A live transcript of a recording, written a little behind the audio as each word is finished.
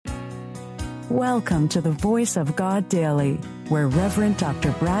Welcome to the Voice of God Daily, where Reverend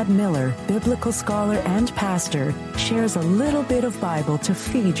Dr. Brad Miller, biblical scholar and pastor, shares a little bit of Bible to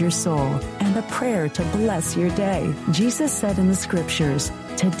feed your soul and a prayer to bless your day. Jesus said in the Scriptures,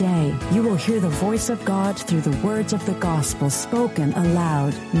 "Today you will hear the voice of God through the words of the gospel spoken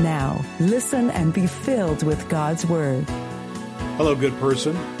aloud." Now, listen and be filled with God's Word. Hello, good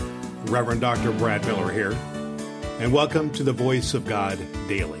person. Reverend Dr. Brad Miller here, and welcome to the Voice of God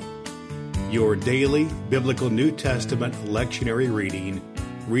Daily, your daily biblical New Testament lectionary reading,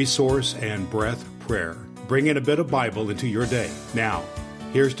 resource, and breath prayer, bringing a bit of Bible into your day. Now,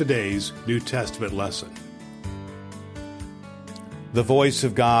 here's today's New Testament lesson. The Voice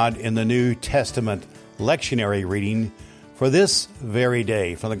of God in the New Testament lectionary reading for this very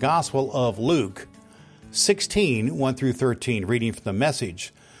day from the Gospel of Luke 16, 1 through 13, reading from the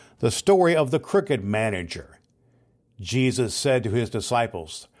Message, the story of the crooked manager. Jesus said to his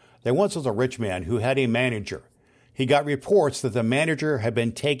disciples, "There once was a rich man who had a manager. He got reports that the manager had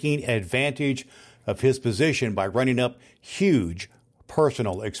been taking advantage of his position by running up huge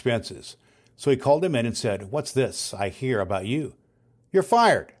personal expenses. So he called him in and said, 'What's this I hear about you? You're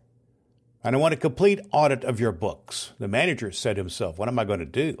fired, and I want a complete audit of your books.' The manager said to himself, 'What am I going to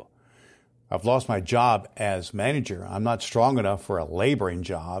do? I've lost my job as manager. I'm not strong enough for a laboring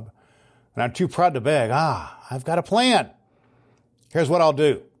job, and I'm too proud to beg. I've got a plan. Here's what I'll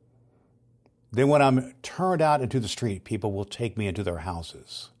do. Then when I'm turned out into the street, people will take me into their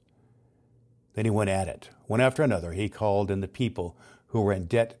houses.' Then he went at it. One after another, he called in the people who were in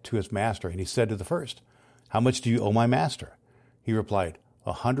debt to his master, and he said to the first, 'How much do you owe my master?' He replied,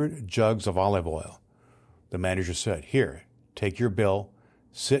 100 jugs of olive oil.' The manager said, 'Here, take your bill,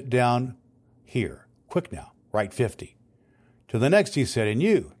 sit down here. Quick now, write 50. To the next he said, 'And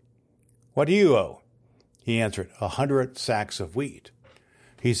you, what do you owe?' He answered, 100 sacks of wheat.'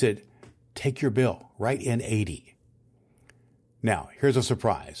 He said, 'Take your bill, write in 80. Now, here's a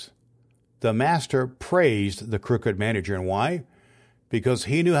surprise. The master praised the crooked manager. And why? Because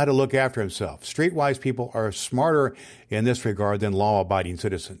he knew how to look after himself. Streetwise people are smarter in this regard than law-abiding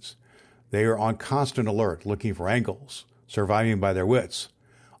citizens. They are on constant alert, looking for angles, surviving by their wits.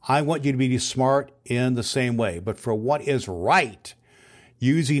 I want you to be smart in the same way, but for what is right,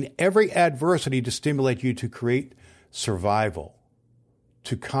 using every adversity to stimulate you to create survival,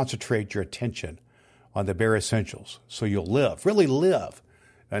 to concentrate your attention on the bare essentials so you'll live, really live,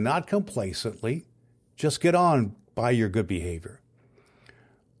 and not complacently just get on by your good behavior.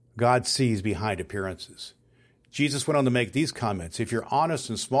 God sees behind appearances. Jesus went on to make these comments. If you're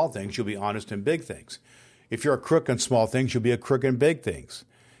honest in small things, you'll be honest in big things. If you're a crook in small things, you'll be a crook in big things.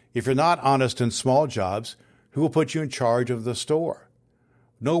 If you're not honest in small jobs, who will put you in charge of the store?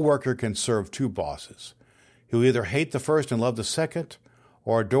 No worker can serve two bosses. He'll either hate the first and love the second,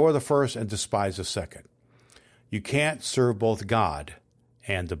 or adore the first and despise the second. You can't serve both God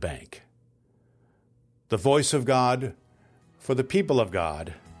and the bank. The voice of God for the people of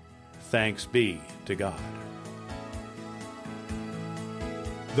God. Thanks be to God.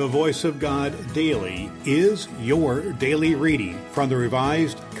 The Voice of God Daily is your daily reading from the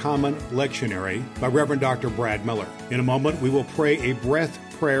Revised Common Lectionary by Reverend Dr. Brad Miller. In a moment, we will pray a breath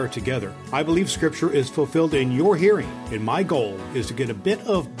prayer together. I believe Scripture is fulfilled in your hearing, and my goal is to get a bit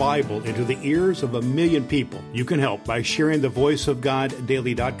of Bible into the ears of 1 million people. You can help by sharing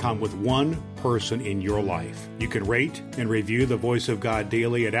thevoiceofgoddaily.com with one person in your life. You can rate and review the Voice of God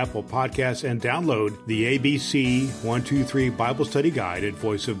Daily at Apple Podcasts and download the ABC 123 Bible Study Guide at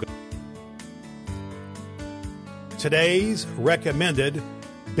Voice of God. Today's recommended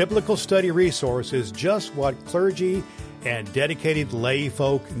biblical study resource is just what clergy and dedicated lay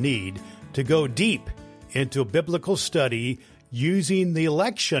folk need to go deep into biblical study using the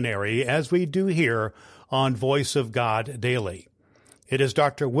lectionary as we do here on Voice of God Daily. It is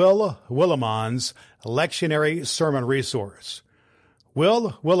Dr. Will Willimon's lectionary sermon resource.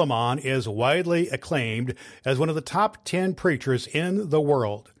 Will Willimon is widely acclaimed as one of the top 10 preachers in the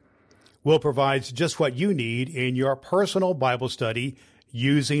world. Will provides just what you need in your personal Bible study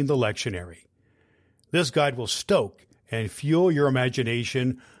using the lectionary. This guide will stoke and fuel your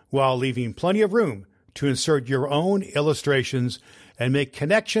imagination while leaving plenty of room to insert your own illustrations and make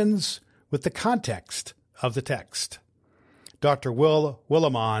connections with the context of the text. Dr. Will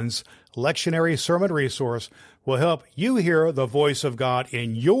Willimon's lectionary sermon resource will help you hear the voice of God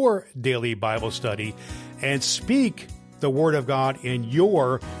in your daily Bible study and speak the Word of God in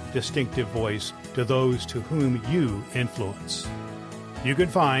your distinctive voice to those to whom you influence. You can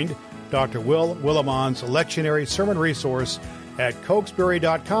find Dr. Will Willimon's lectionary sermon resource at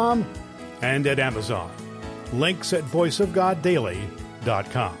Cokesbury.com and at Amazon. Links at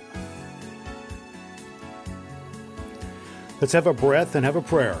voiceofgoddaily.com. Let's have a breath and have a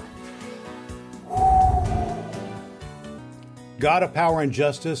prayer. God of power and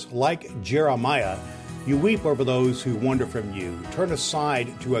justice, like Jeremiah, you weep over those who wander from you, turn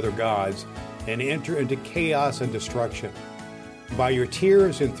aside to other gods, and enter into chaos and destruction. By your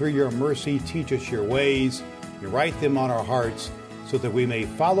tears and through your mercy, teach us your ways, and write them on our hearts, so that we may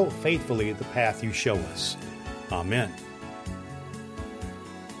follow faithfully the path you show us. Amen.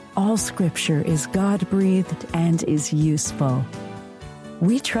 All Scripture is God-breathed and is useful.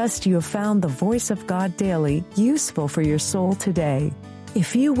 We trust you have found the Voice of God Daily useful for your soul today.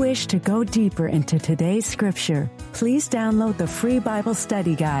 If you wish to go deeper into today's Scripture, please download the free Bible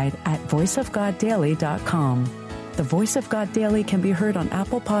study guide at voiceofgoddaily.com. The Voice of God Daily can be heard on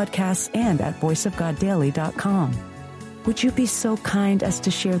Apple Podcasts and at voiceofgoddaily.com. Would you be so kind as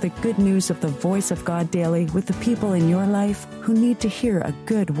to share the good news of the Voice of God Daily with the people in your life who need to hear a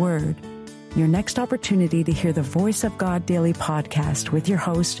good word? Your next opportunity to hear the Voice of God Daily podcast with your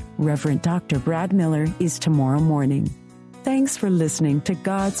host, Reverend Dr. Brad Miller, is tomorrow morning. Thanks for listening to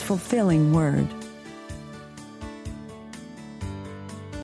God's fulfilling Word.